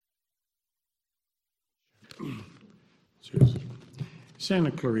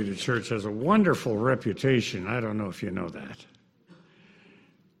Santa Clarita Church has a wonderful reputation. I don't know if you know that.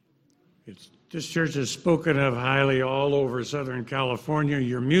 This church is spoken of highly all over Southern California.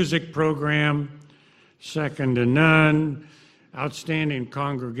 Your music program, second to none. Outstanding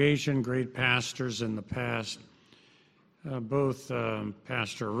congregation, great pastors in the past. Both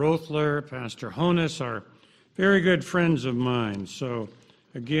Pastor Rothler, Pastor Honus are very good friends of mine. So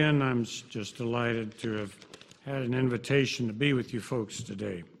again, I'm just delighted to have had an invitation to be with you folks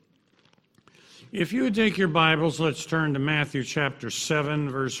today. If you would take your Bibles, let's turn to Matthew chapter 7,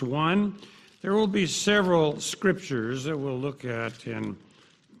 verse 1. There will be several scriptures that we'll look at in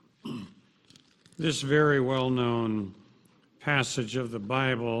this very well-known passage of the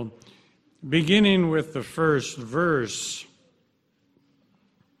Bible, beginning with the first verse.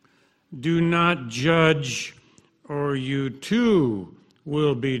 Do not judge, or you too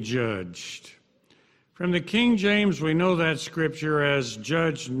will be judged. From the King James, we know that scripture as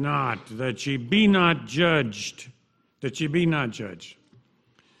judge not, that ye be not judged, that ye be not judged.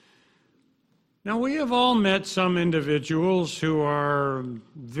 Now, we have all met some individuals who are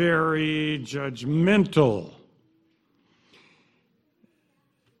very judgmental.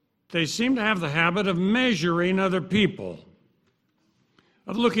 They seem to have the habit of measuring other people,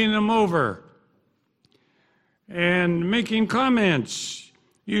 of looking them over, and making comments,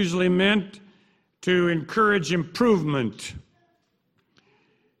 usually meant to encourage improvement.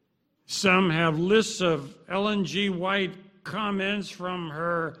 Some have lists of Ellen G. White comments from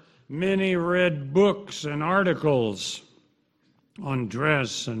her many read books and articles on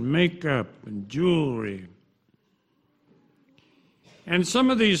dress and makeup and jewelry. And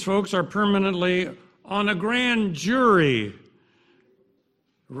some of these folks are permanently on a grand jury,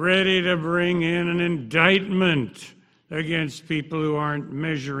 ready to bring in an indictment against people who aren't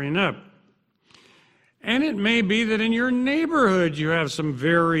measuring up. And it may be that in your neighborhood you have some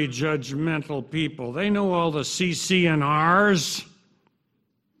very judgmental people. They know all the CC&Rs,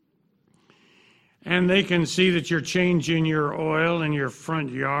 and they can see that you're changing your oil in your front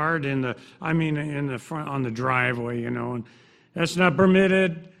yard, in the front on the driveway, and that's not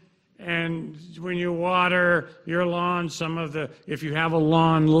permitted. And when you water your lawn, if you have a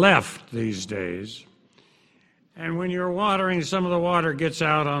lawn left these days, and when you're watering, some of the water gets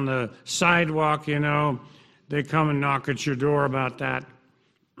out on the sidewalk, they come and knock at your door about that.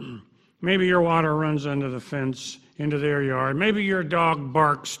 Maybe your water runs under the fence into their yard. Maybe your dog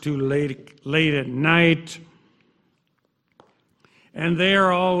barks too late at night. And they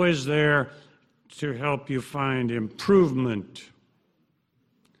are always there to help you find improvement.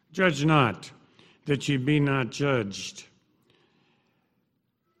 Judge not, that ye be not judged.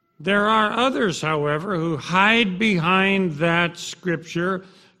 There are others, however, who hide behind that scripture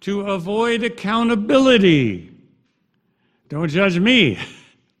to avoid accountability. Don't judge me.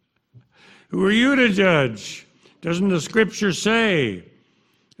 Who are you to judge? Doesn't the scripture say?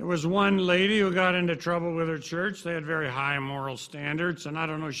 There was one lady who got into trouble with her church. They had very high moral standards, and I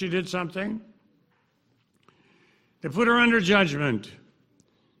don't know, she did something. They put her under judgment.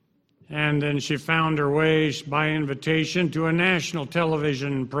 And then she found her way by invitation to a national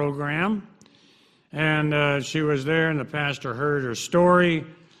television program. And she was there, and the pastor heard her story.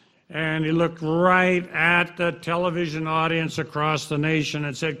 And he looked right at the television audience across the nation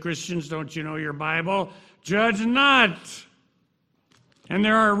and said, Christians, don't you know your Bible? Judge not. And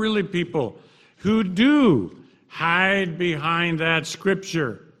there are really people who do hide behind that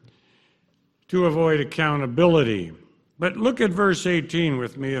scripture to avoid accountability. But look at verse 18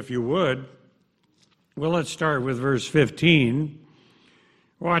 with me, if you would. Well, let's start with verse 15.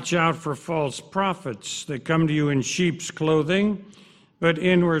 Watch out for false prophets. They come to you in sheep's clothing, but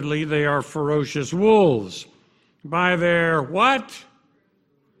inwardly they are ferocious wolves. By their what?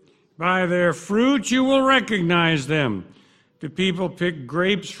 By their fruit you will recognize them. Do people pick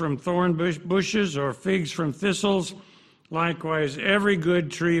grapes from thorn bushes or figs from thistles? Likewise, every good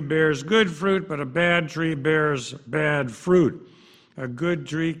tree bears good fruit, but a bad tree bears bad fruit. A good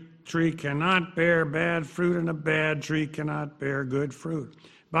tree cannot bear bad fruit, and a bad tree cannot bear good fruit.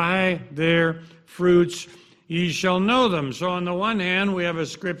 By their fruits ye shall know them. So on the one hand, we have a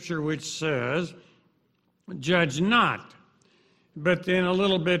scripture which says, judge not. But then a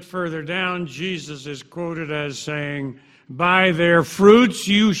little bit further down, Jesus is quoted as saying, by their fruits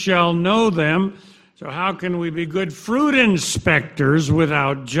you shall know them. So how can we be good fruit inspectors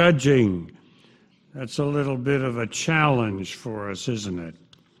without judging? That's a little bit of a challenge for us, isn't it?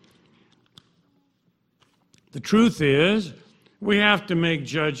 The truth is, we have to make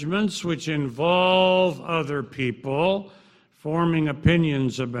judgments which involve other people, forming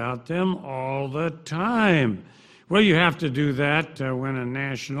opinions about them all the time. Well, you have to do that when a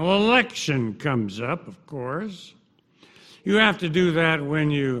national election comes up, of course. You have to do that when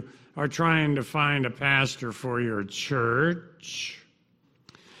you are trying to find a pastor for your church.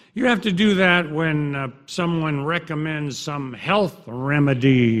 You have to do that when someone recommends some health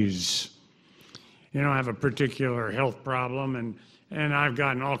remedies. You know, I have a particular health problem, and I've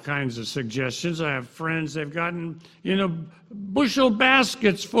gotten all kinds of suggestions. I have friends, they've gotten, bushel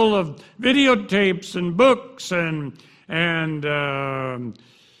baskets full of videotapes and books and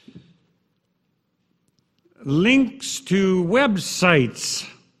links to websites.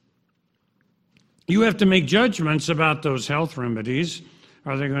 You have to make judgments about those health remedies.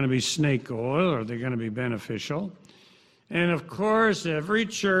 Are they going to be snake oil? Are they going to be beneficial? And of course, every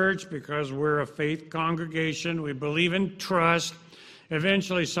church, because we're a faith congregation, we believe in trust.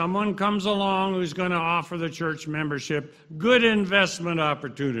 Eventually, someone comes along who's going to offer the church membership good investment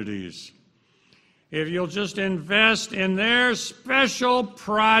opportunities. If you'll just invest in their special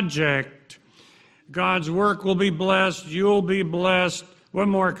project, God's work will be blessed, you'll be blessed. What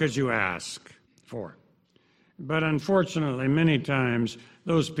more could you ask for? But unfortunately, many times,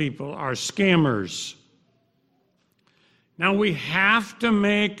 those people are scammers. Now, we have to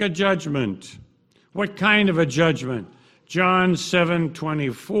make a judgment. What kind of a judgment? John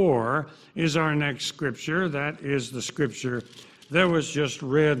 7:24 is our next scripture. That is the scripture that was just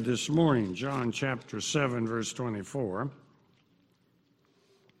read this morning. John chapter 7, verse 24.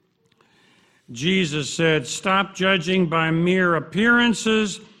 Jesus said, "Stop judging by mere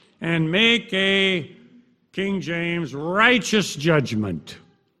appearances and make a," King James, "righteous judgment."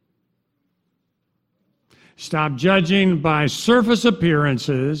 Stop judging by surface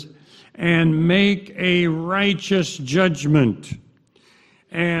appearances and make a righteous judgment.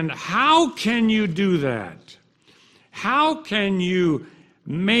 And how can you do that? How can you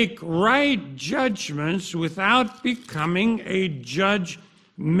make right judgments without becoming a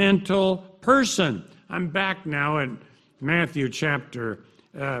judgmental person? I'm back now at Matthew chapter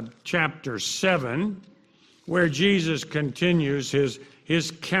 7, where Jesus continues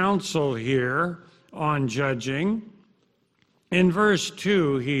his counsel here on judging. In verse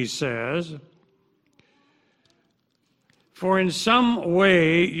 2, he says, "For in some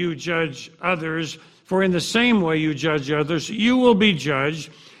way you judge others, for in the same way you judge others, you will be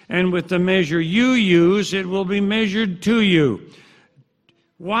judged, and with the measure you use, it will be measured to you.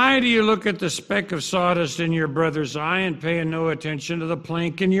 Why do you look at the speck of sawdust in your brother's eye and pay no attention to the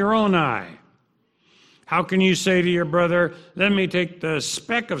plank in your own eye? How can you say to your brother, 'Let me take the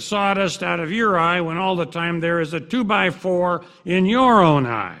speck of sawdust out of your eye,' when all the time there is a 2x4 in your own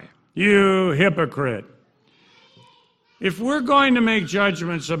eye? You hypocrite." If we're going to make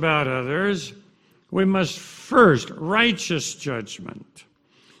judgments about others, we must first, righteous judgment.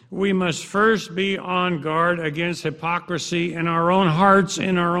 We must first be on guard against hypocrisy in our own hearts,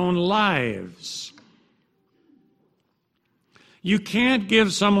 in our own lives. You can't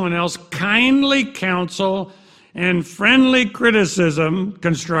give someone else kindly counsel and friendly criticism,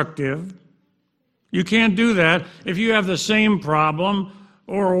 constructive. You can't do that if you have the same problem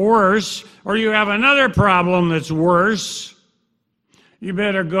or worse, or you have another problem that's worse. You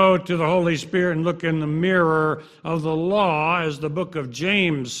better go to the Holy Spirit and look in the mirror of the law, as the book of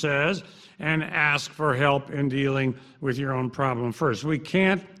James says, and ask for help in dealing with your own problem first. We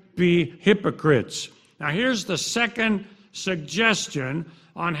can't be hypocrites. Now, here's the second suggestion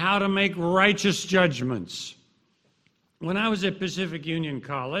on how to make righteous judgments. When I was at Pacific Union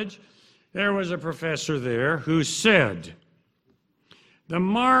College, there was a professor there who said, "The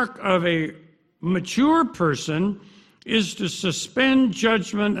mark of a mature person is to suspend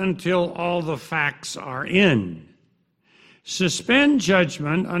judgment until all the facts are in." Suspend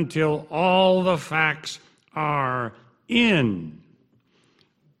judgment until all the facts are in.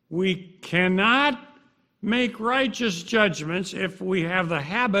 We cannot make righteous judgments if we have the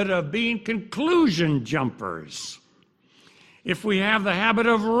habit of being conclusion jumpers. If we have the habit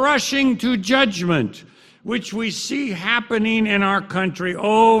of rushing to judgment, which we see happening in our country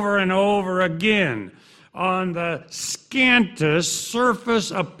over and over again, on the scantest surface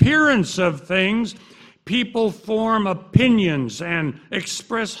appearance of things, people form opinions and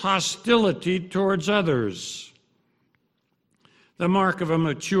express hostility towards others. The mark of a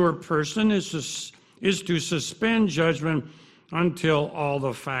mature person is to suspend judgment until all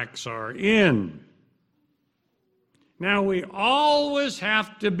the facts are in. Now, we always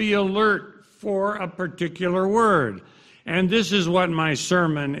have to be alert for a particular word, and this is what my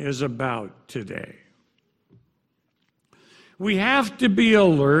sermon is about today. We have to be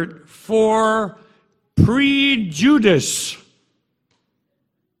alert for prejudice.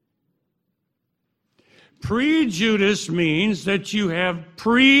 Prejudice means that you have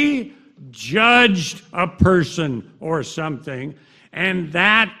prejudged a person or something, and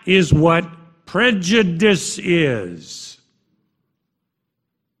that is what prejudice is.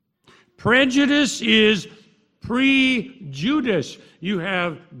 Prejudice is prejudice. You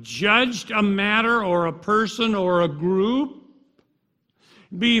have judged a matter or a person or a group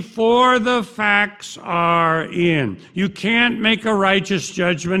before the facts are in. You can't make a righteous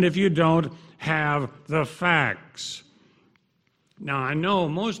judgment if you don't have the facts. Now, I know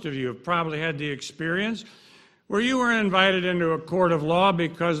most of you have probably had the experience where you were invited into a court of law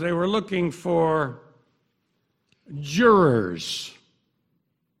because they were looking for jurors.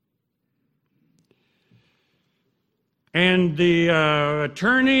 And the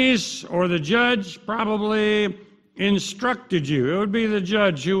attorneys or the judge probably instructed you. It would be the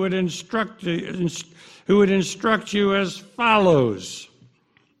judge who would instruct you as follows.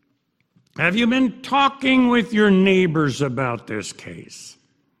 Have you been talking with your neighbors about this case?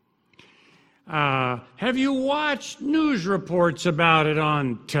 Have you watched news reports about it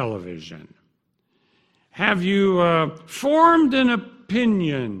on television? Have you formed an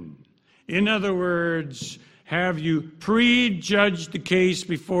opinion? In other words, have you prejudged the case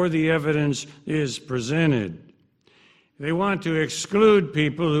before the evidence is presented? They want to exclude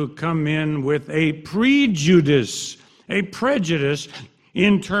people who come in with a prejudice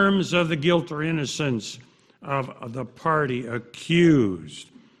in terms of the guilt or innocence of the party accused.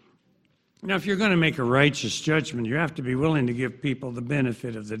 Now, if you're going to make a righteous judgment, you have to be willing to give people the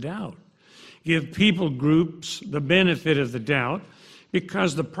benefit of the doubt. Give people groups the benefit of the doubt,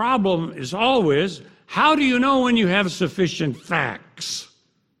 because the problem is always, how do you know when you have sufficient facts?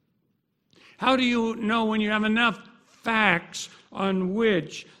 How do you know when you have enough facts on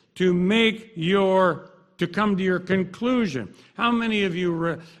which to come to your conclusion? How many of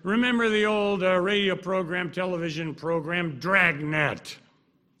you remember the old radio program, television program, Dragnet?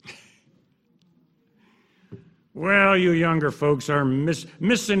 Well, you younger folks are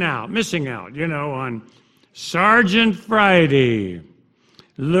missing out, on Sergeant Friday,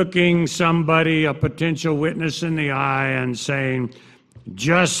 looking somebody, a potential witness, in the eye and saying,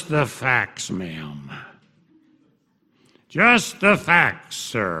 "Just the facts, ma'am. Just the facts,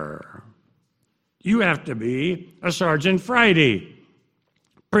 sir." You have to be a Sergeant Friday,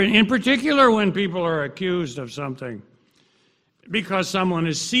 in particular when people are accused of something, because someone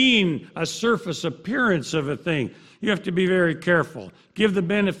has seen a surface appearance of a thing. You have to be very careful. Give the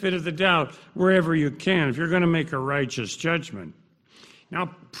benefit of the doubt wherever you can if you're going to make a righteous judgment.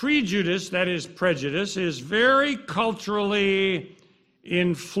 Now, prejudice, that is prejudice, is very culturally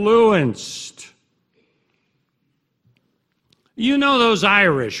influenced. You know those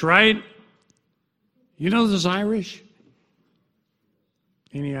Irish, right? You know those Irish?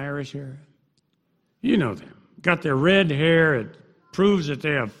 Any Irish here? You know them. Got their red hair. It proves that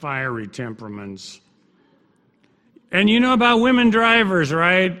they have fiery temperaments. And you know about women drivers,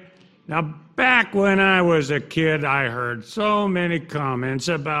 right? Now, back when I was a kid, I heard so many comments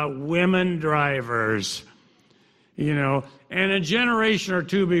about women drivers. And a generation or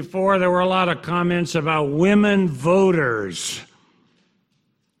two before, there were a lot of comments about women voters.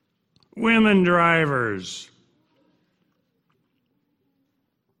 Women drivers.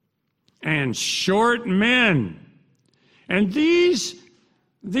 And short men. And these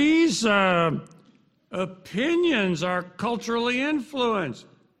opinions are culturally influenced.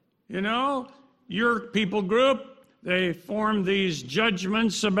 Your people group, they form these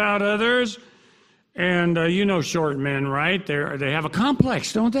judgments about others. And short men, right? They have a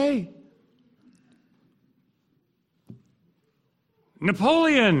complex, don't they?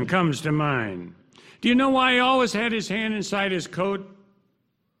 Napoleon comes to mind. Do you know why he always had his hand inside his coat?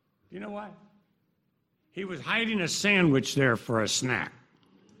 Do you know why? He was hiding a sandwich there for a snack.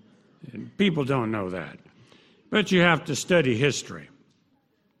 And people don't know that. But you have to study history.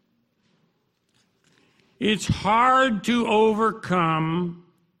 It's hard to overcome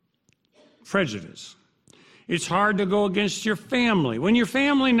prejudice. It's hard to go against your family. When your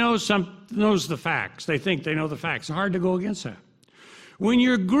family knows the facts, they think they know the facts, it's hard to go against that. When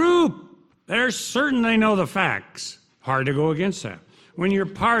your group, they're certain they know the facts, hard to go against that. When your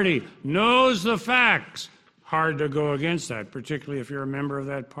party knows the facts, hard to go against that, particularly if you're a member of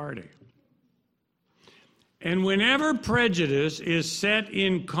that party. And whenever prejudice is set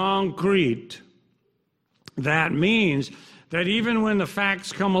in concrete, that means that even when the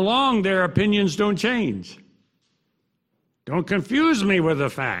facts come along, their opinions don't change. Don't confuse me with the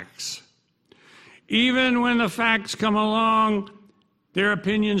facts. Even when the facts come along, their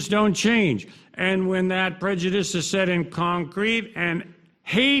opinions don't change. And when that prejudice is set in concrete and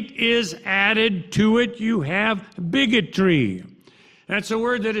hate is added to it, you have bigotry. That's a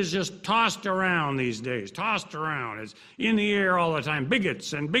word that is just tossed around these days, tossed around. It's in the air all the time,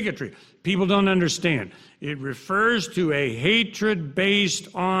 bigots and bigotry. People don't understand. It refers to a hatred based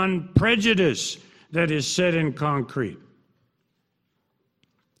on prejudice that is set in concrete.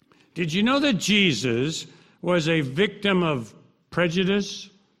 Did you know that Jesus was a victim of prejudice?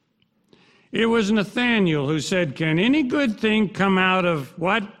 It was Nathanael who said, "Can any good thing come out of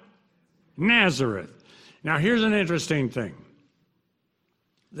what? Nazareth." Now here's an interesting thing.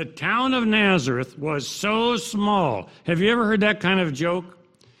 The town of Nazareth was so small. Have you ever heard that kind of joke?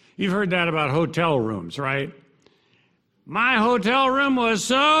 You've heard that about hotel rooms, right? My hotel room was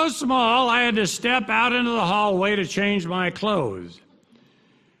so small, I had to step out into the hallway to change my clothes.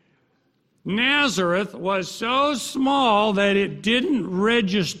 Nazareth was so small that it didn't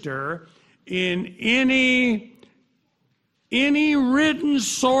register in any written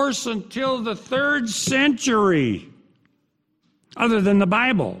source until the 3rd century. Other than the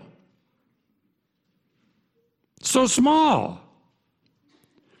Bible. So small.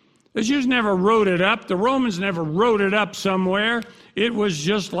 The Jews never wrote it up. The Romans never wrote it up somewhere. It was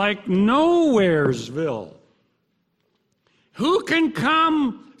just like Nowheresville. Who can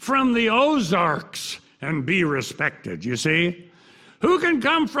come from the Ozarks and be respected, you see? Who can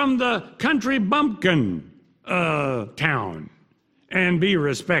come from the country bumpkin town and be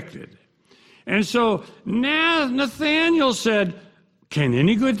respected? And so Nathanael said, "Can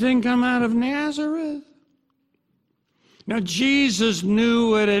any good thing come out of Nazareth?" Now Jesus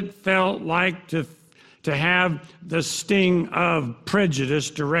knew what it felt like to have the sting of prejudice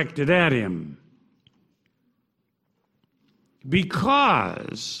directed at him.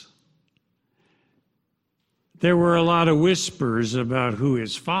 Because there were a lot of whispers about who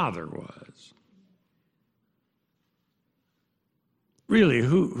his father was. Really,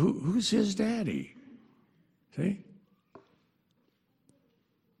 who's his daddy? See?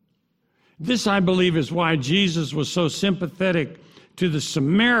 This, I believe, is why Jesus was so sympathetic to the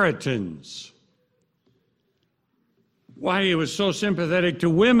Samaritans. Why he was so sympathetic to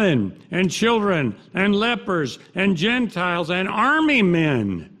women and children and lepers and Gentiles and army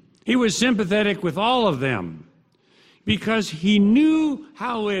men. He was sympathetic with all of them because he knew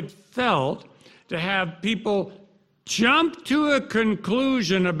how it felt to have people jump to a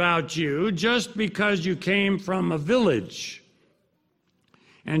conclusion about you just because you came from a village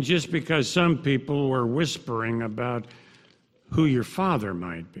and just because some people were whispering about who your father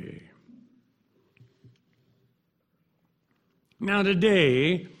might be. Now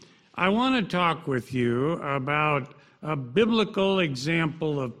today, I want to talk with you about a biblical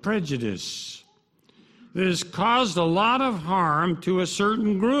example of prejudice that has caused a lot of harm to a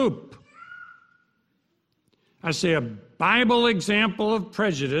certain group. I say a Bible example of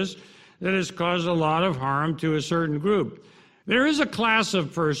prejudice that has caused a lot of harm to a certain group. There is a class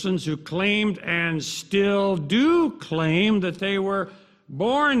of persons who claimed and still do claim that they were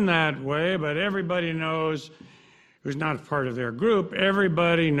born that way, but everybody knows, who's not part of their group,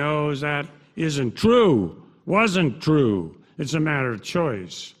 everybody knows that isn't true, wasn't true. It's a matter of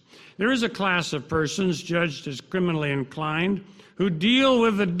choice. There is a class of persons judged as criminally inclined who deal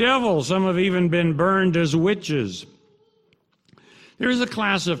with the devil. Some have even been burned as witches. There is a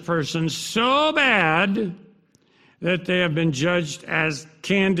class of persons so bad that they have been judged as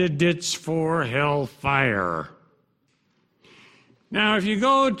candidates for hellfire. Now, if you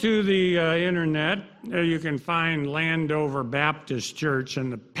go to the internet, you can find Landover Baptist Church,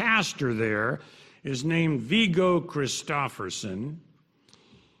 and the pastor there is named Viggo Christofferson.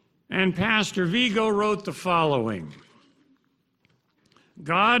 And Pastor Viggo wrote the following: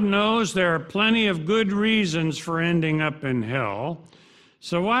 God knows there are plenty of good reasons for ending up in hell,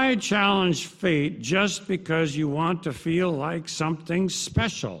 so why challenge fate just because you want to feel like something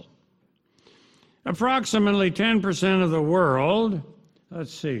special? Approximately 10% of the world,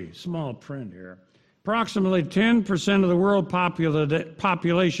 let's see, small print here. Approximately 10% of the world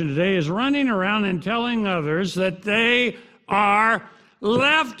population today is running around and telling others that they are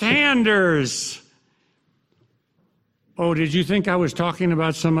left-handers. Oh, did you think I was talking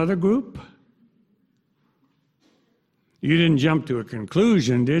about some other group? You didn't jump to a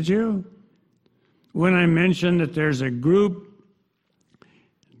conclusion, did you? When I mentioned that there's a group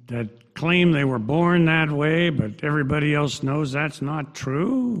that claim they were born that way, but everybody else knows that's not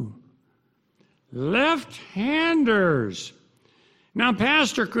true. Left-handers. Now,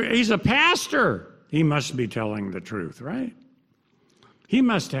 he's a pastor. He must be telling the truth, right? He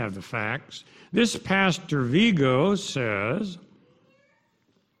must have the facts. This Pastor Viggo says,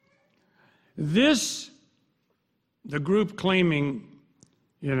 the group claiming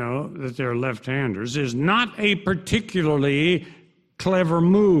that they're left-handers, is not a particularly clever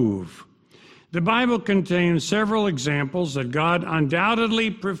move. The Bible contains several examples that God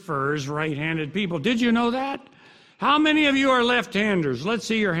undoubtedly prefers right-handed people. Did you know that? How many of you are left-handers? Let's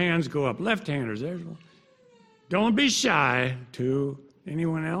see your hands go up. Left-handers, there's one. Don't be shy. 2.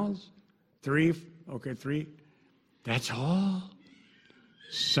 Anyone else? 3. Okay, 3. That's all.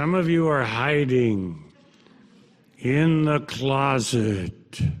 Some of you are hiding in the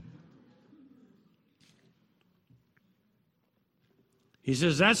closet. He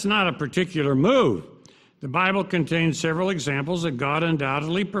says that's not a particular move. The Bible contains several examples that God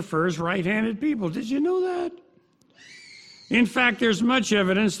undoubtedly prefers right-handed people. Did you know that? In fact, there's much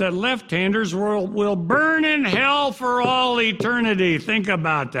evidence that left-handers will burn in hell for all eternity. Think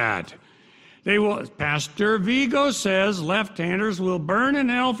about that. They will. Pastor Vigo says left-handers will burn in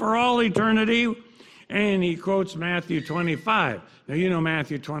hell for all eternity, and he quotes Matthew 25. Now, you know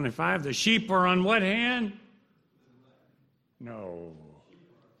Matthew 25. The sheep are on what hand? No.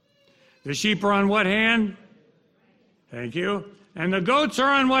 The sheep are on what hand? Thank you. And the goats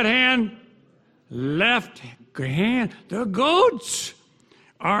are on what hand? Left hand. The goats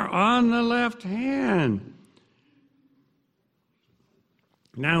are on the left hand.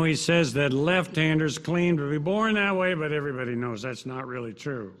 Now he says that left-handers claim to be born that way, but everybody knows that's not really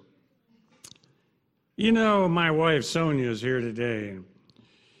true. My wife Sonia is here today.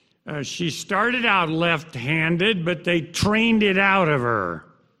 She started out left-handed, but they trained it out of her.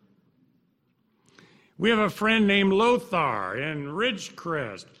 We have a friend named Lothar in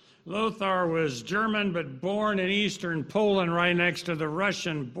Ridgecrest. Lothar was German, but born in eastern Poland, right next to the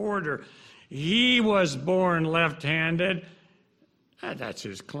Russian border. He was born left-handed. That's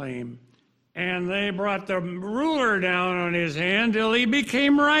his claim. And they brought the ruler down on his hand till he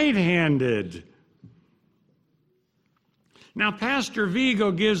became right-handed. Now, Pastor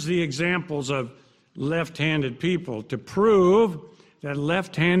Vigo gives the examples of left-handed people to prove that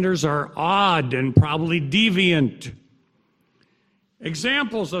left-handers are odd and probably deviant.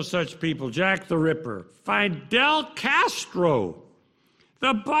 Examples of such people: Jack the Ripper, Fidel Castro,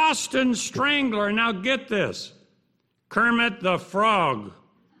 the Boston Strangler. Now get this, Kermit the Frog.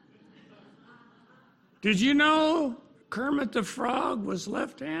 Did you know Kermit the Frog was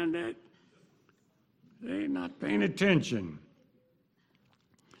left-handed? They're not paying attention.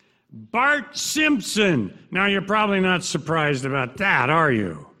 Bart Simpson. Now, you're probably not surprised about that, are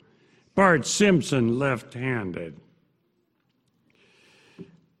you? Bart Simpson, left-handed.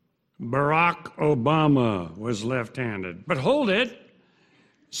 Barack Obama was left-handed. But hold it,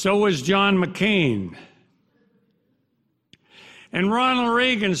 so was John McCain. And Ronald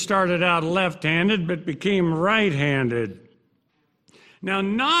Reagan started out left-handed, but became right-handed. Now,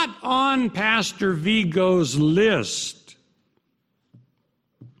 not on Pastor Vigo's list.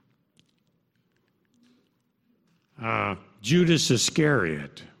 Judas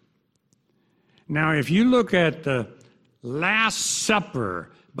Iscariot. Now, if you look at the Last Supper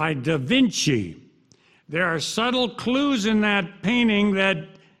by Da Vinci, there are subtle clues in that painting that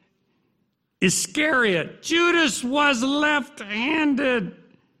Iscariot, Judas, was left-handed.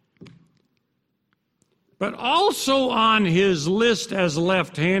 But also on his list as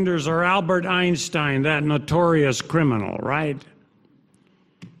left-handers are Albert Einstein, that notorious criminal, right?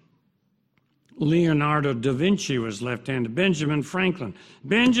 Leonardo da Vinci was left-handed. Benjamin Franklin.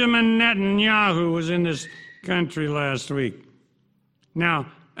 Benjamin Netanyahu was in this country last week. Now,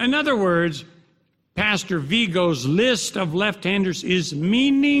 in other words, Pastor Vigo's list of left-handers is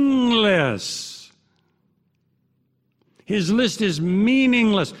meaningless. His list is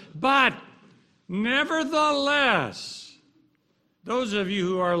meaningless. But nevertheless, those of you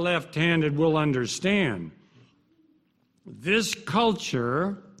who are left-handed will understand this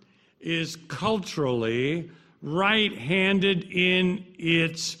culture is culturally right-handed in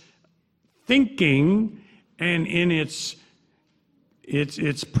its thinking and in its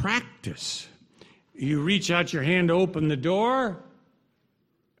practice. You reach out your hand to open the door.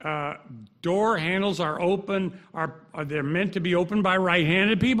 Door handles are open. They're meant to be opened by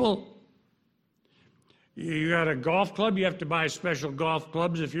right-handed people. You got a golf club, you have to buy special golf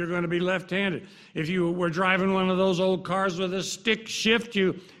clubs if you're going to be left-handed. If you were driving one of those old cars with a stick shift,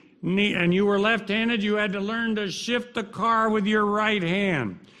 and you were left-handed, you had to learn to shift the car with your right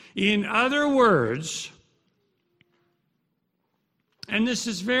hand. In other words, and this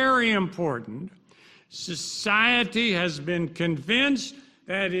is very important, society has been convinced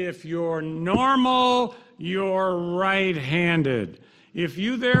that if you're normal, you're right-handed. If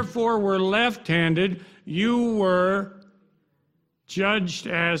you therefore were left-handed, you were judged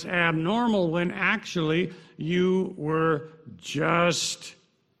as abnormal when actually you were just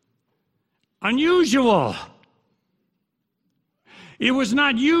unusual. It was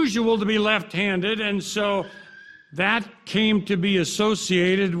not usual to be left-handed, and so that came to be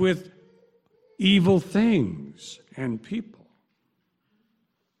associated with evil things and people.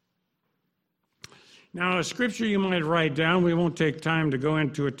 Now, a scripture you might write down, we won't take time to go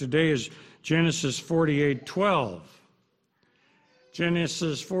into it today, is Genesis 48:12.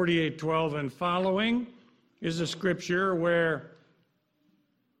 Genesis 48:12 and following is a scripture where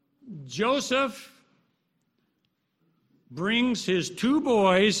Joseph brings his two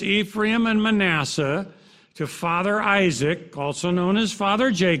boys, Ephraim and Manasseh, to Father Isaac, also known as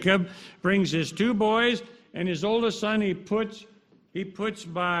Father Jacob, brings his two boys and his oldest son he puts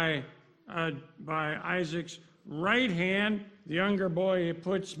by Isaac's right hand. The younger boy he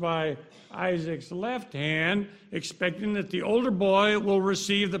puts by Isaac's left hand, expecting that the older boy will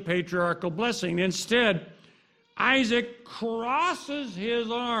receive the patriarchal blessing. Instead, Isaac crosses his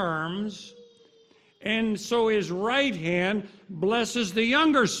arms, and so his right hand blesses the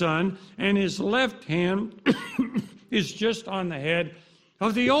younger son, and his left hand is just on the head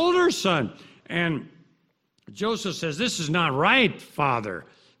of the older son. And Joseph says, "This is not right, Father.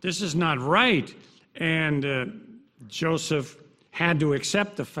 This is not right." And Joseph had to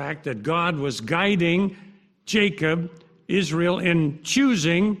accept the fact that God was guiding Jacob, Israel, in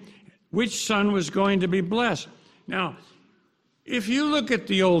choosing which son was going to be blessed. Now, if you look at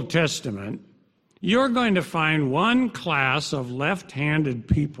the Old Testament, you're going to find one class of left-handed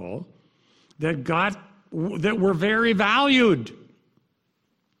people that were very valued.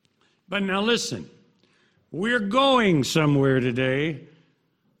 But now listen, we're going somewhere today.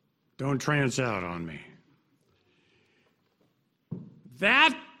 Don't trance out on me.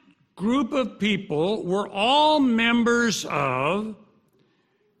 That group of people were all members of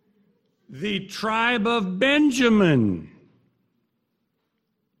the tribe of Benjamin.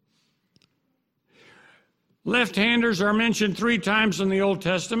 Left-handers are mentioned 3 times in the Old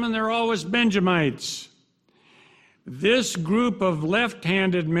Testament. They're always Benjamites. This group of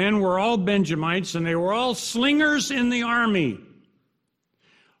left-handed men were all Benjamites, and they were all slingers in the army.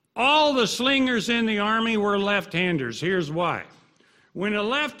 All the slingers in the army were left-handers. Here's why. When a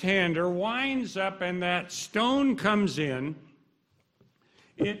left-hander winds up and that stone comes in,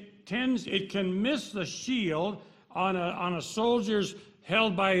 it can miss the shield on a soldier's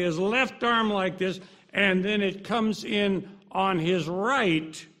held by his left arm like this, and then it comes in on his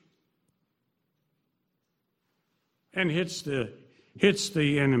right and hits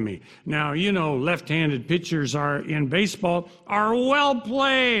the enemy. Now, you know, left-handed pitchers in baseball are well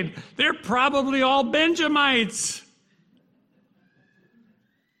played. They're probably all Benjamites.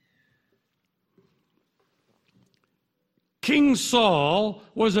 King Saul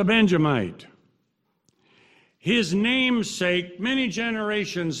was a Benjamite. His namesake, many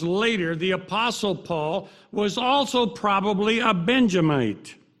generations later, the Apostle Paul, was also probably a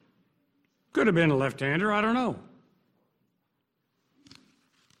Benjamite. Could have been a left-hander, I don't know.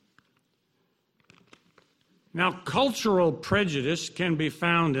 Now, cultural prejudice can be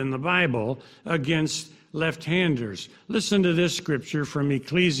found in the Bible against left-handers. Listen to this scripture from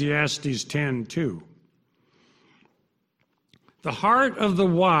Ecclesiastes 10:2. The heart of the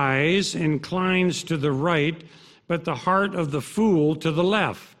wise inclines to the right, but the heart of the fool to the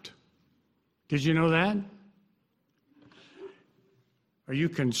left. Did you know that? Are you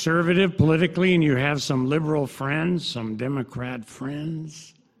conservative politically and you have some liberal friends, some Democrat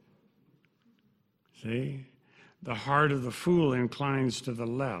friends? See? The heart of the fool inclines to the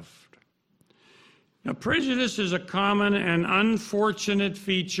left. Now, prejudice is a common and unfortunate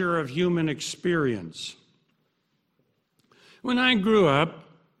feature of human experience. When I grew up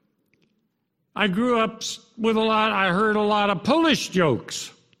with I heard a lot of Polish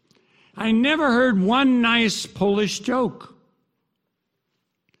jokes. I never heard one nice Polish joke.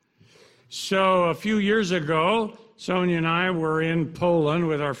 So a few years ago, Sonia and I were in Poland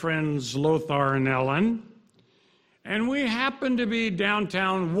with our friends Lothar and Ellen, and we happened to be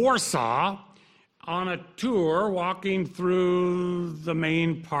downtown Warsaw on a tour, walking through the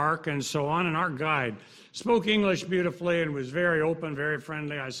main park and so on, and our guide spoke English beautifully and was very open, very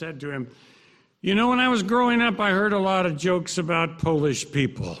friendly. I said to him, "You know, when I was growing up, I heard a lot of jokes about Polish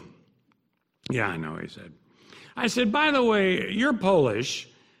people." "Yeah, I know," he said. I said, "By the way, you're Polish.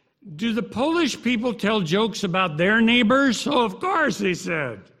 Do the Polish people tell jokes about their neighbors?" "Oh, of course," he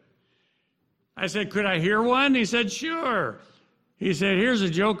said. I said, "Could I hear one?" He said, "Sure." He said, "Here's a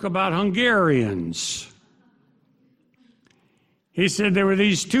joke about Hungarians." He said there were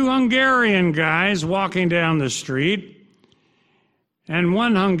these 2 Hungarian guys walking down the street, and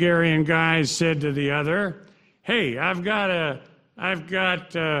one Hungarian guy said to the other, "Hey, I've got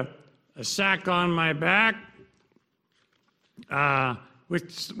a sack on my back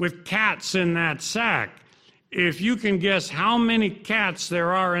with cats in that sack. If you can guess how many cats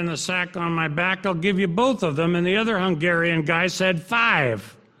there are in the sack on my back, I'll give you both of them. And the other Hungarian guy said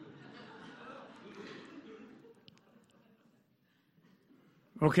 5.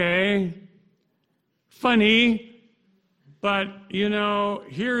 Okay? Funny, but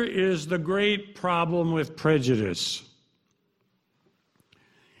here is the great problem with prejudice.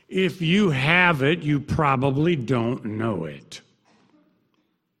 If you have it, you probably don't know it.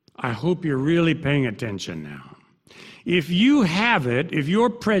 I hope you're really paying attention now. If you have it, if you're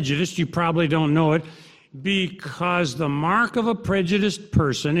prejudiced, you probably don't know it, because the mark of a prejudiced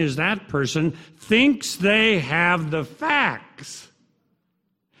person is that person thinks they have the facts.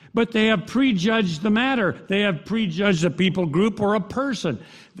 But they have prejudged the matter. They have prejudged a people group or a person.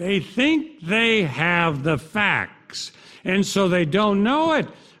 They think they have the facts, and so they don't know it.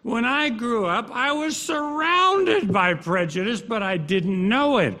 When I grew up, I was surrounded by prejudice, but I didn't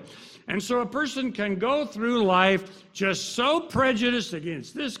know it. And so a person can go through life just so prejudiced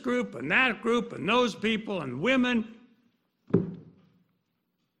against this group and that group and those people and women,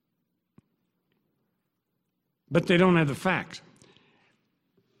 but they don't have the facts.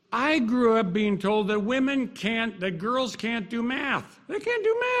 I grew up being told that girls can't do math. They can't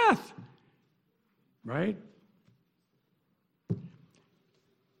do math, right?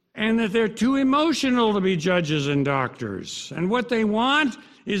 And that they're too emotional to be judges and doctors. And what they want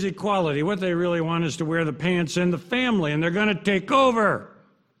is equality. What they really want is to wear the pants in the family, and they're going to take over.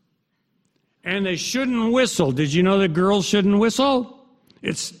 And they shouldn't whistle. Did you know that girls shouldn't whistle?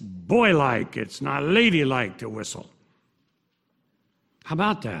 It's boy-like. It's not ladylike to whistle. How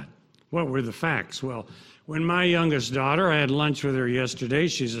about that? What were the facts? Well, when my youngest daughter, I had lunch with her yesterday.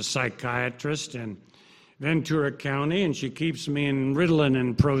 She's a psychiatrist in Ventura County, and she keeps me in Ritalin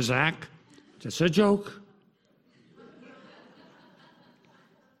and Prozac. Just a joke.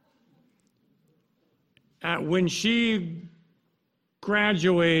 When she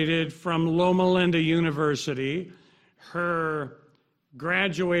graduated from Loma Linda University, her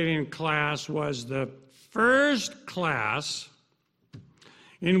graduating class was the first class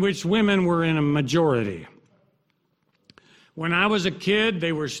in which women were in a majority. When I was a kid,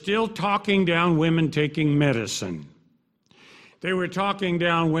 they were still talking down women taking medicine. They were talking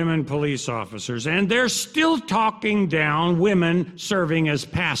down women police officers, and they're still talking down women serving as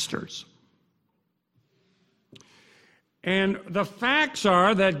pastors. And the facts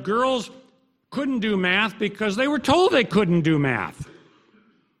are that girls couldn't do math because they were told they couldn't do math.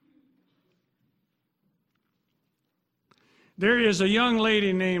 There is a young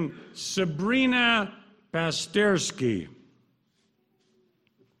lady named Sabrina Pasterski.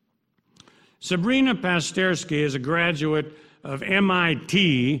 Sabrina Pasterski is a graduate of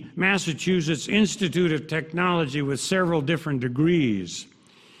MIT, Massachusetts Institute of Technology, with several different degrees.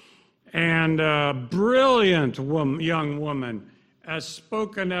 And a brilliant young woman,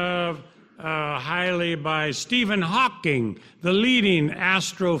 spoken of highly by Stephen Hawking, the leading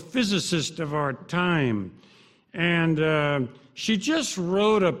astrophysicist of our time. And she just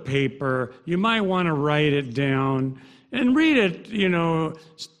wrote a paper. You might want to write it down and read it,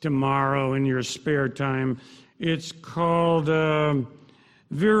 tomorrow in your spare time. It's called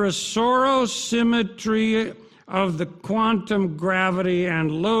Virasoro Symmetry of the Quantum Gravity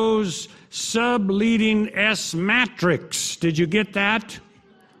and Lowe's Subleading S Matrix. Did you get that?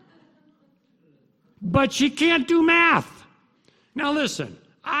 But she can't do math. Now listen,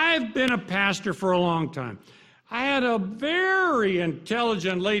 I've been a pastor for a long time. I had a very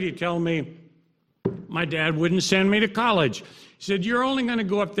intelligent lady tell me my dad wouldn't send me to college. He said, "You're only going to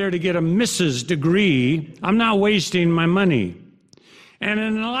go up there to get a Mrs. degree. I'm not wasting my money." And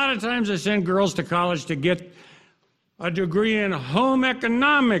then a lot of times I send girls to college to get a degree in home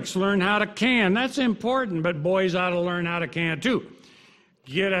economics, learn how to can. That's important, but boys ought to learn how to can too.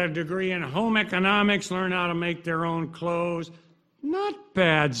 Get a degree in home economics, learn how to make their own clothes. Not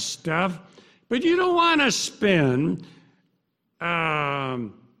bad stuff, but you don't want to spend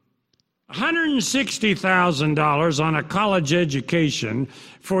 $160,000 on a college education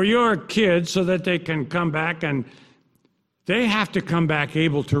for your kids so that they can come back, and they have to come back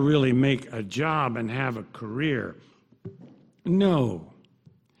able to really make a job and have a career. No.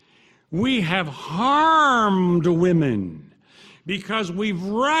 We have harmed women because we've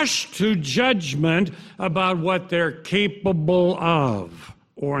rushed to judgment about what they're capable of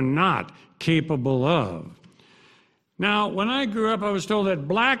or not capable of. Now, when I grew up, I was told that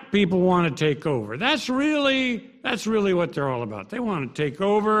black people want to take over. That's really what they're all about. They want to take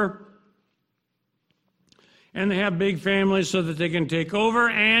over. And they have big families so that they can take over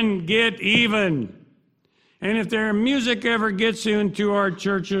and get even. And if their music ever gets into our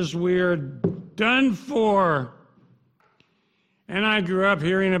churches, we're done for. And I grew up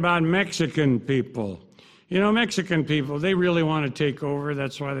hearing about Mexican people. You know, Mexican people, they really want to take over.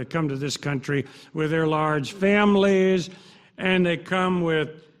 That's why they come to this country with their large families, and they come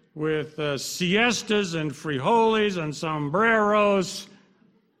with siestas and frijoles and sombreros.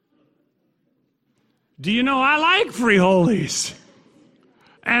 Do you know I like frijoles?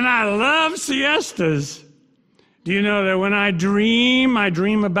 And I love siestas. Do you know that when I dream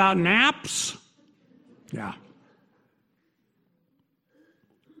about naps? Yeah.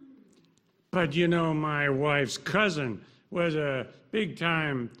 But you know, my wife's cousin was a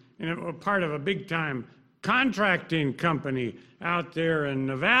part of a big-time contracting company out there in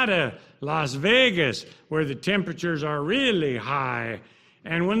Nevada, Las Vegas, where the temperatures are really high.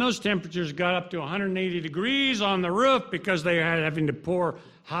 And when those temperatures got up to 180 degrees on the roof because they had having to pour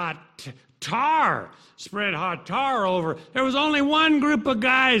spread hot tar over, there was only one group of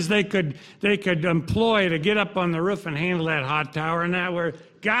guys they could employ to get up on the roof and handle that hot tar, and that were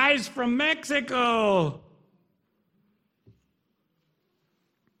guys from Mexico.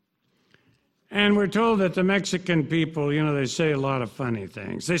 And we're told that the Mexican people, you know, they say a lot of funny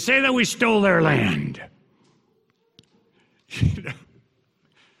things. They say that we stole their land.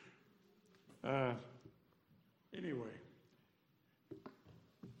 Anyway,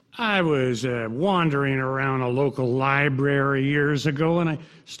 I was wandering around a local library years ago, and I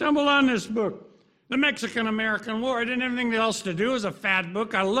stumbled on this book, The Mexican-American War. I didn't have anything else to do. It was a fat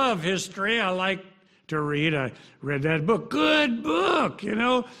book. I love history. I like to read. I read that book. Good book, you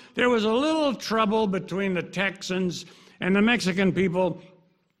know. There was a little trouble between the Texans and the Mexican people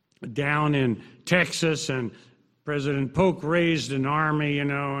down in Texas, and President Polk raised an army, you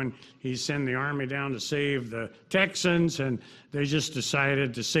know, and he sent the army down to save the Texans, and they just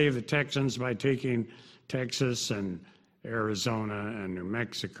decided to save the Texans by taking Texas and Arizona and New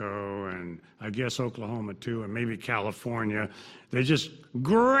Mexico and I guess Oklahoma too, and maybe California. They just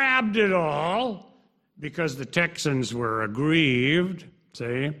grabbed it all because the Texans were aggrieved,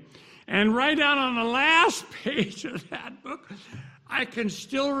 see? And right down on the last page of that book, I can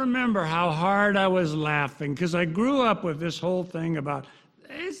still remember how hard I was laughing because I grew up with this whole thing about,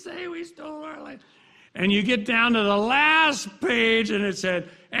 they say we stole our land. And you get down to the last page and it said,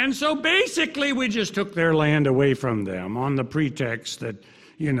 and so basically we just took their land away from them on the pretext that,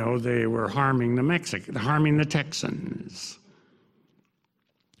 you know, they were harming the Texans.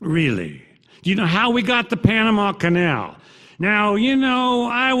 Really? Do you know how we got the Panama Canal? Now, you know,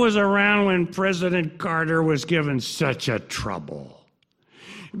 I was around when President Carter was given such a trouble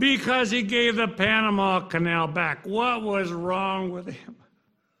because he gave the Panama Canal back. What was wrong with him?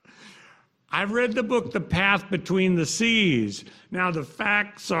 I've read the book, The Path Between the Seas. Now, the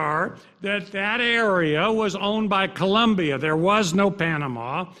facts are that that area was owned by Colombia. There was no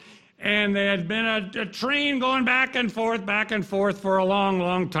Panama. And there had been a train going back and forth for a long,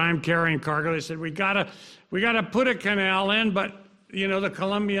 long time carrying cargo. They said, we gotta put a canal in, but, you know, the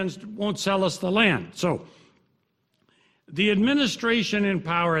Colombians won't sell us the land. So the administration in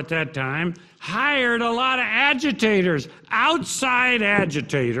power at that time hired a lot of agitators, outside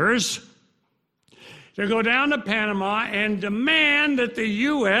agitators, to go down to Panama and demand that the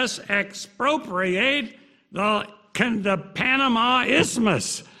U.S. expropriate the Panama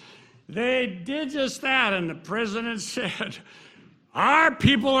Isthmus. They did just that, and the president said, our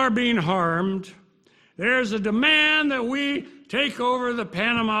people are being harmed. There's a demand that we take over the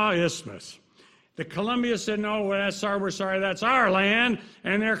Panama Isthmus. The Colombia said, no, we're sorry, that's our land.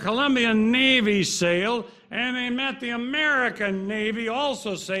 And their Colombian Navy sailed, and they met the American Navy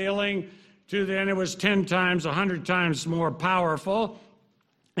also sailing to then it was 10 times, 100 times more powerful.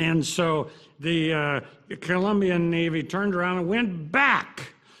 And so the Colombian Navy turned around and went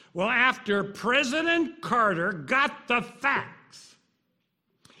back. Well, after President Carter got the facts,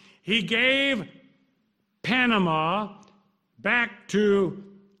 he gave Panama back to,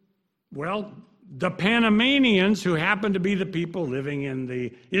 well, the Panamanians, who happened to be the people living in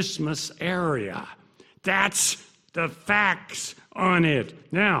the Isthmus area. That's the facts on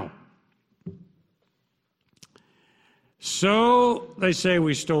it. Now, so they say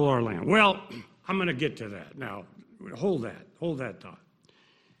we stole our land. Well, I'm going to get to that. Now, hold that thought.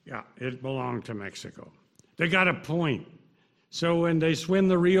 Yeah, it belonged to Mexico. They got a point. So when they swim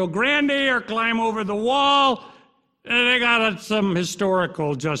the Rio Grande or climb over the wall, they got some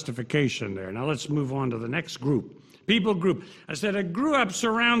historical justification there. Now let's move on to the next group. People group. I said I grew up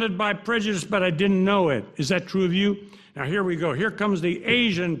surrounded by prejudice, but I didn't know it. Is that true of you? Now here we go. Here comes the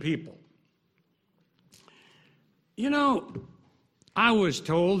Asian people. You know, I was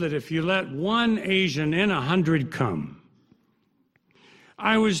told that if you let one Asian in, 100 come.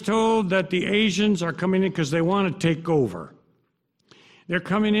 I was told that the Asians are coming in because they want to take over. They're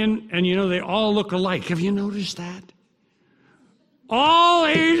coming in, and you know, they all look alike. Have you noticed that? All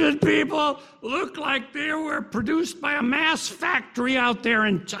Asian people look like they were produced by a mass factory out there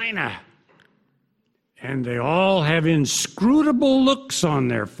in China. And they all have inscrutable looks on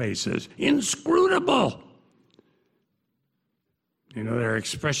their faces. Inscrutable. You know, their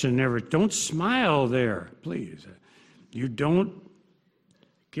expression never, don't smile there, please. You don't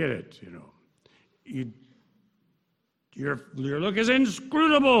get it, you know. Your look is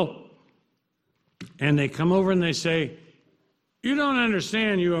inscrutable. And they come over and they say, you don't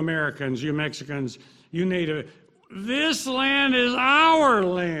understand, you Americans, you Mexicans, you Native. This land is our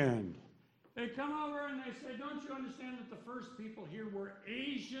land. They come over and they say, don't you understand that the first people here were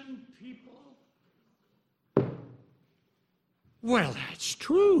Asian people? Well, that's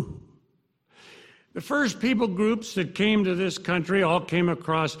true. The first people groups that came to this country all came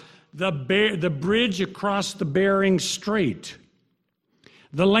across the bridge across the Bering Strait,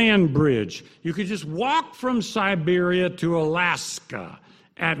 the land bridge. You could just walk from Siberia to Alaska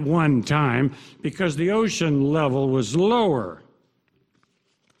at one time because the ocean level was lower.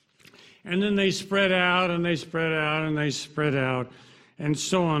 And then they spread out and they spread out and they spread out and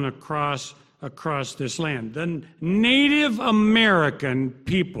so on across this land. The Native American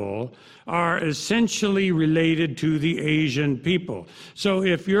people are essentially related to the Asian people. So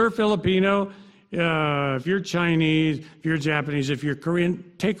if you're Filipino, if you're Chinese, if you're Japanese, if you're Korean,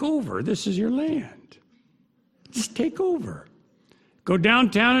 take over. This is your land. Just take over. Go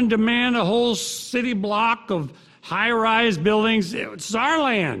downtown and demand a whole city block of high-rise buildings. It's our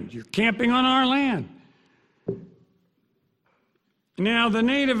land. You're camping on our land. Now, the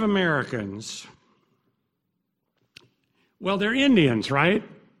Native Americans, well, they're Indians, right?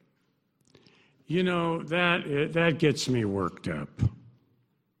 You know, that gets me worked up.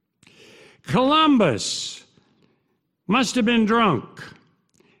 Columbus must have been drunk.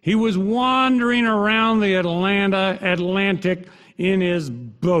 He was wandering around the Atlantic in his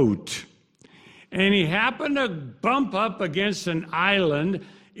boat, and he happened to bump up against an island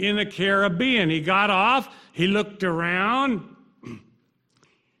in the Caribbean. He got off, he looked around.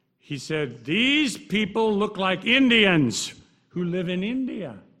 He said, these people look like Indians who live in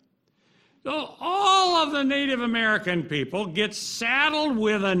India. So all of the Native American people get saddled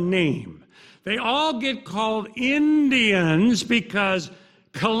with a name. They all get called Indians because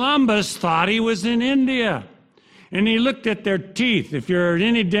Columbus thought he was in India. And he looked at their teeth. If you're at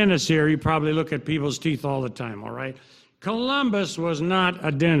any dentist here, you probably look at people's teeth all the time, all right? Columbus was not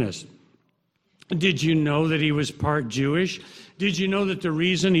a dentist. Did you know that he was part Jewish? Did you know that the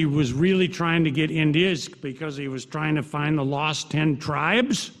reason he was really trying to get India is because he was trying to find the lost 10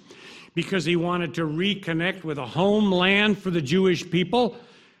 tribes? Because he wanted to reconnect with a homeland for the Jewish people?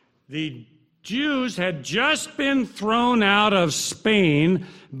 The Jews had just been thrown out of Spain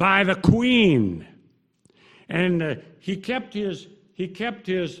by the Queen. And he kept his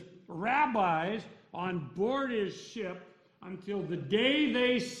rabbis on board his ship until the day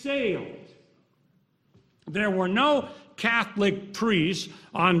they sailed. There were no Catholic priests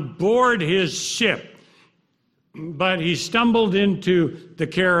on board his ship, but he stumbled into the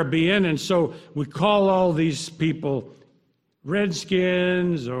Caribbean, and so we call all these people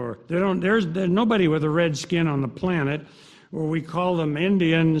Redskins, or there's nobody with a red skin on the planet, or we call them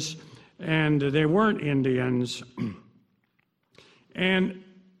Indians, and they weren't Indians. And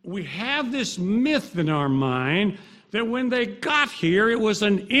we have this myth in our mind that when they got here, it was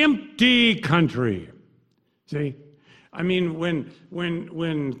an empty country. See? I mean,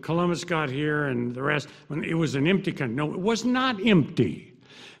 when Columbus got here and the rest, when it was an empty country. No, it was not empty.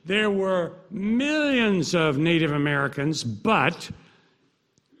 There were millions of Native Americans, but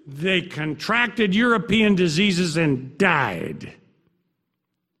they contracted European diseases and died.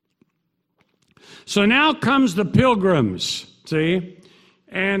 So now comes the Pilgrims, see?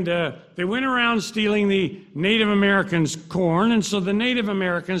 And they went around stealing the Native Americans' corn, and so the Native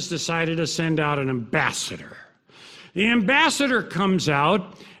Americans decided to send out an ambassador. The ambassador comes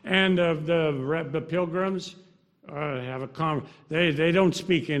out, and the Pilgrims have a they don't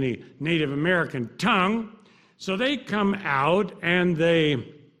speak any Native American tongue, so they come out and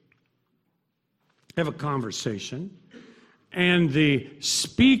they have a conversation, and the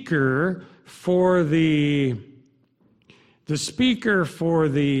speaker for the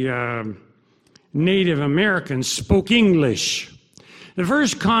Native Americans spoke English. The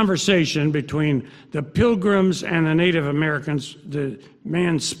first conversation between the Pilgrims and the Native Americans, the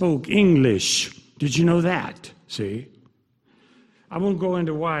man spoke English. Did you know that? See? I won't go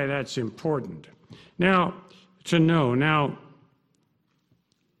into why that's important. Now, to know. Now,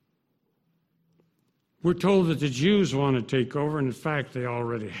 we're told that the Jews want to take over, and in fact, they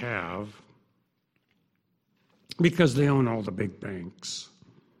already have, because they own all the big banks.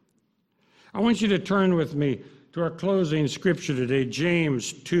 I want you to turn with me to our closing scripture today,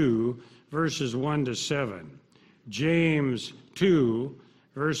 James 2, verses 1 to 7. James 2,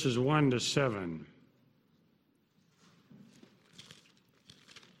 verses 1 to 7.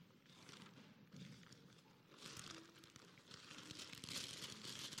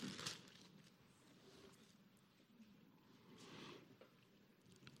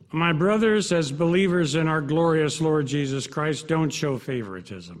 My brothers, as believers in our glorious Lord Jesus Christ, don't show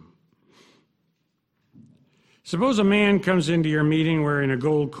favoritism. Suppose a man comes into your meeting wearing a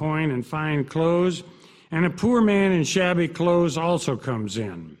gold coin and fine clothes, and a poor man in shabby clothes also comes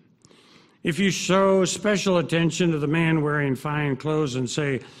in. If you show special attention to the man wearing fine clothes and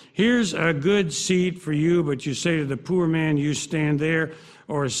say, "Here's a good seat for you," but you say to the poor man, "You stand there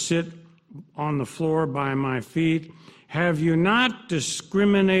or sit on the floor by my feet," have you not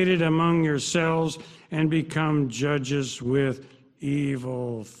discriminated among yourselves and become judges with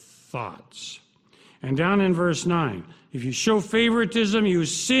evil thoughts? And down in verse 9, if you show favoritism, you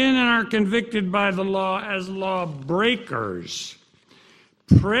sin and are convicted by the law as lawbreakers.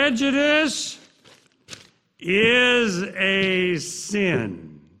 Prejudice is a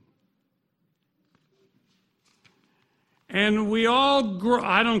sin. And we all grow,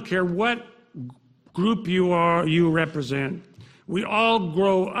 I don't care what group you represent, we all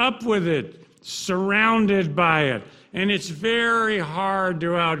grow up with it, surrounded by it, and it's very hard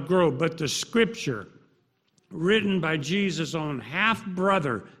to outgrow. But the scripture, written by Jesus' own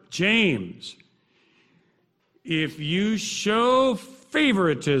half-brother, James, if you show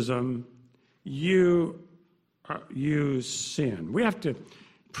favoritism, you sin. We have to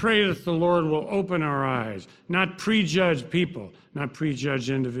pray that the Lord will open our eyes, not prejudge people, not prejudge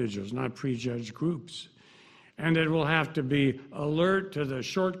individuals, not prejudge groups. And it will have to be alert to the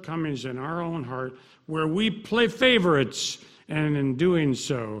shortcomings in our own heart where we play favorites and in doing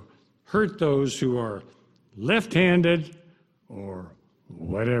so hurt those who are left-handed or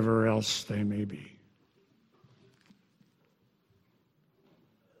whatever else they may be.